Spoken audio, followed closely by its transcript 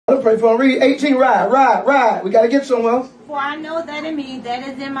We'll pray for him. Read 18. Ride. We got to get somewhere. For I know that in me, that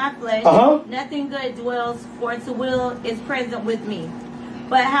is in my flesh, nothing good dwells, for to will is present with me.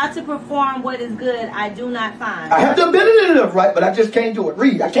 But how to perform what is good, I do not find. I have the ability to live right, but I just can't do it.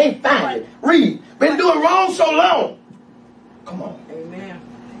 Read. I can't find it. Read. Been doing wrong so long. Come on. Amen.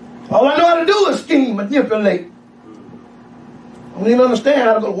 All I know how to do is scheme, manipulate. I don't even understand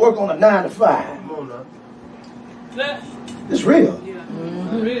how to go to work on a 9 to 5. Come on now. It's real. Yeah.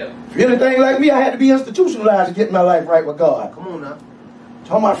 Real. If you're anything like me, I had to be institutionalized to get my life right with God. Come on now.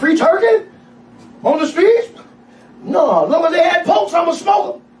 Talking about free turkey on the streets? No, as long as they had pokes, I'm a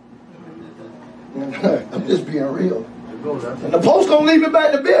smoker. I'm just being real. And the post gonna leave me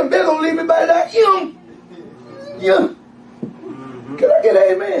back to bed, and bed gonna leave me back to that. Yeah. Can I get an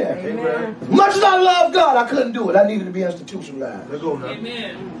amen? Amen. As much as I love God, I couldn't do it. I needed to be institutionalized. Let's go now.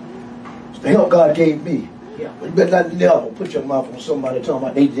 Amen. It's the help God gave me. Yeah. You better not never put your mouth on somebody talking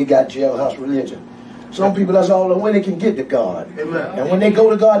about they got jailhouse religion. Some people, that's all the way they can get to God. Amen. And when they go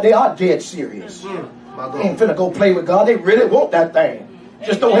to God, they are dead serious. They ain't finna go play with God. They really want that thing.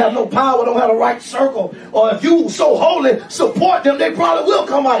 Just don't have no power, don't have the right circle. Or if you so holy, support them, they probably will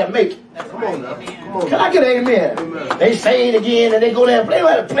come out and make it. Come on now. Come on. Can I get an amen? Amen. They say it again and they go there and play.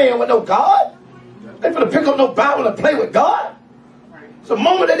 They ain't playing with no God. They finna pick up no Bible and play with God. It's a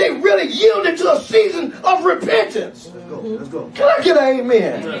moment that they really yielded to a season of repentance. Let's go. Let's go. Can I get an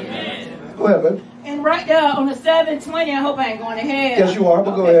amen? Amen. Go ahead, baby. And right there on the 7:20, I hope I ain't going ahead. Yes, you are,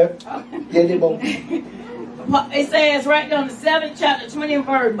 but go ahead. Yeah, they both. It says right there on the 7th chapter, 20th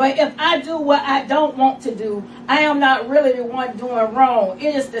verse, but if I do what I don't want to do, I am not really the one doing wrong.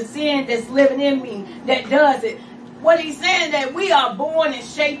 It is the sin that's living in me that does it. What he's saying that we are born and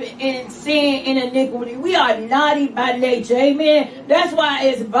shaped in sin and iniquity. We are naughty by nature. Amen. That's why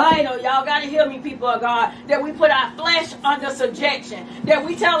it's vital. Y'all got to hear me, people of God, that we put our flesh under subjection. That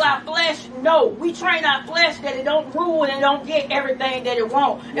we tell our flesh no. We train our flesh that it don't rule and it don't get everything that it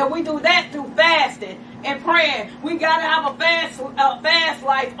wants. And we do that through fasting and praying. We got to have a fast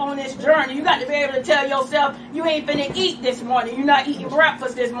life on this journey. You got to be able to tell yourself, you ain't finna eat this morning. You're not eating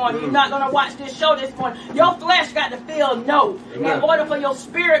breakfast this morning. You're not going to watch this show this morning. Your flesh got to feel no. Amen. In order for your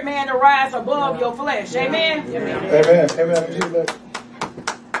spirit man to rise above your flesh. Amen? Amen. Amen.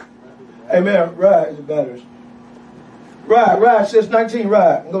 Amen. Right is the batteries. Right. Says 19.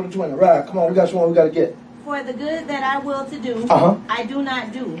 Right. Go to 20. Right. Come on. We got someone we got to get. For the good that I will to do, I do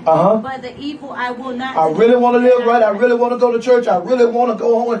not do. But the evil I will not do. I really want to live right. I really want to go to church. I really want to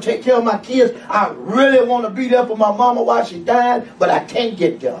go home and take care of my kids. I really want to be there for my mama while she died, but I can't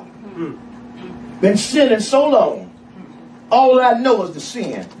get there. Been sinning so long. All I know is the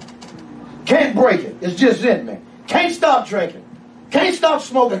sin. Can't break it. It's just in me. Can't stop drinking. Can't stop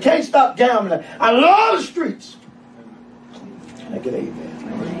smoking. Can't stop gambling. I love the streets. Can I get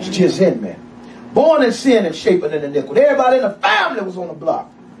amen? It's just in me. Born in sin and shaping in iniquity. Everybody in the family was on the block.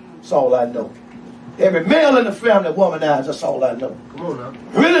 That's all I know. Every male in the family womanized. That's all I know. Come on now.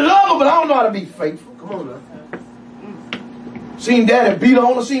 Really love her, but I don't know how to be faithful. Come on now. Seen daddy beat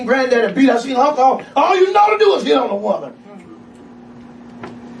on her, seen granddaddy beat her, seen uncle. All you know to do is hit on a woman.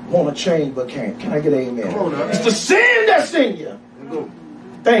 Want to change, but can't. Can I get an amen? Come on now. It's the sin that's in you.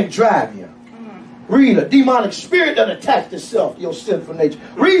 Thing drive you. Read a demonic spirit that attached itself to your sinful nature.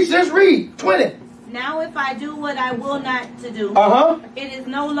 Read, sis, read. 20. Now if I do what I will not to do, it is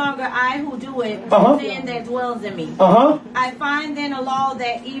no longer I who do it, but sin that dwells in me. I find then a law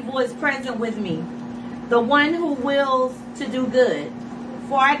that evil is present with me, the one who wills to do good.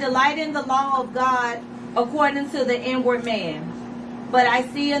 For I delight in the law of God according to the inward man. But I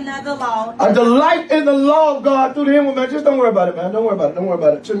see another law. I delight in the law of God through the inward man. Just don't worry about it, man. Don't worry about it. Don't worry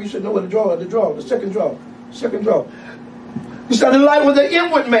about it. So you should know what the second draw. You should delight with the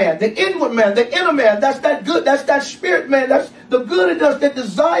inward man, the inward man, the inner man. That's that good. That's that spirit man. That's the good in us, that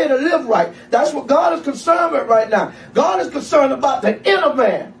desire to live right. That's what God is concerned with right now. God is concerned about the inner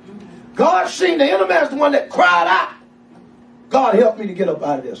man. God seen the inner man is the one that cried out. God, help me to get up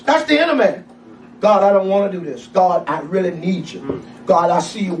out of this. That's the inner man. God, I don't want to do this. God, I really need you. God, I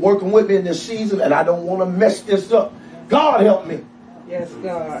see you working with me in this season and I don't want to mess this up. God, help me. Yes,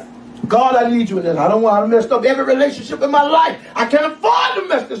 God. God, I need you in this. I don't want to mess up every relationship in my life. I can't afford to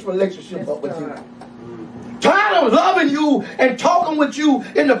mess this relationship up with you. Tired of loving you and talking with you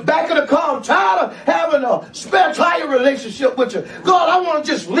in the back of the car. I'm tired of having a spare tire relationship with you. God, I want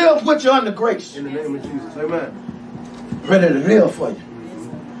to just live with you under grace. In the name of Jesus. Amen. Ready to live for you.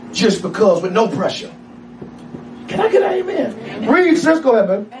 Just because, with no pressure. Can I get an amen? Read, sis. Go ahead,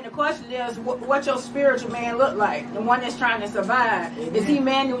 baby. And the question is, what your spiritual man look like? The one that's trying to survive. Is he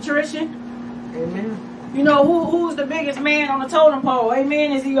malnutrition? Amen. You know, who's the biggest man on the totem pole?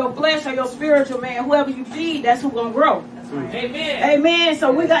 Amen. Is he your flesh or your spiritual man? Whoever you feed, that's who's going to grow. Amen. Amen.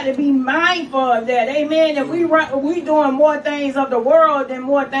 So we got to be mindful of that. Amen. If we doing more things of the world than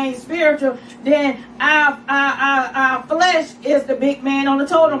more things spiritual, then our flesh is the big man on the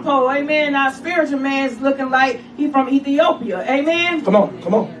totem pole. Amen. Our spiritual man is looking like he from Ethiopia. Amen. Come on,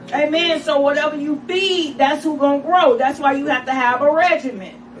 come on. Amen. So whatever you feed, that's who's going to grow. That's why you have to have a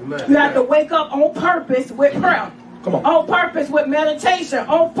regimen. Amen. You have to wake up on purpose with prayer. Come on. On purpose with meditation.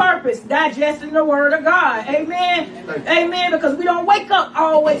 On purpose digesting the word of God. Amen. Amen. Because we don't wake up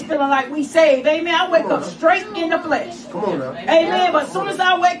always feeling like we saved. Amen. I wake up straight in the flesh. Come on now. Amen. But as soon as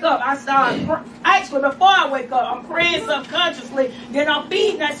I wake up, I start actually before I wake up, I'm praying subconsciously. Then I'm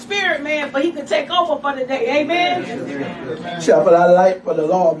feeding that spirit man, but he can take over for the day. Amen. See, but I like for the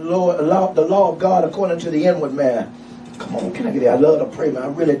law of God according to the inward man. Come on, can I get it? I love to pray, man. I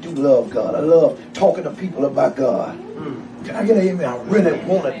really do love God. I love talking to people about God. Can I get it? Amen. I really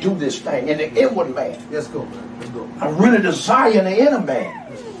want to do this thing in the inward man. Let's go, man. Let's go. I really desire in the inner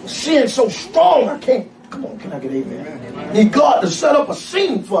man. Sin so strong, I can't. Come on, can I get it? Amen. Need God to set up a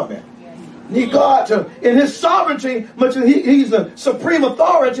scene for me. Need God to, in His sovereignty, much as He's the supreme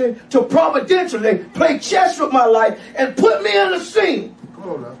authority, to providentially play chess with my life and put me in the scene. Come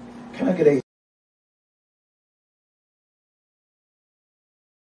on now. Can I get a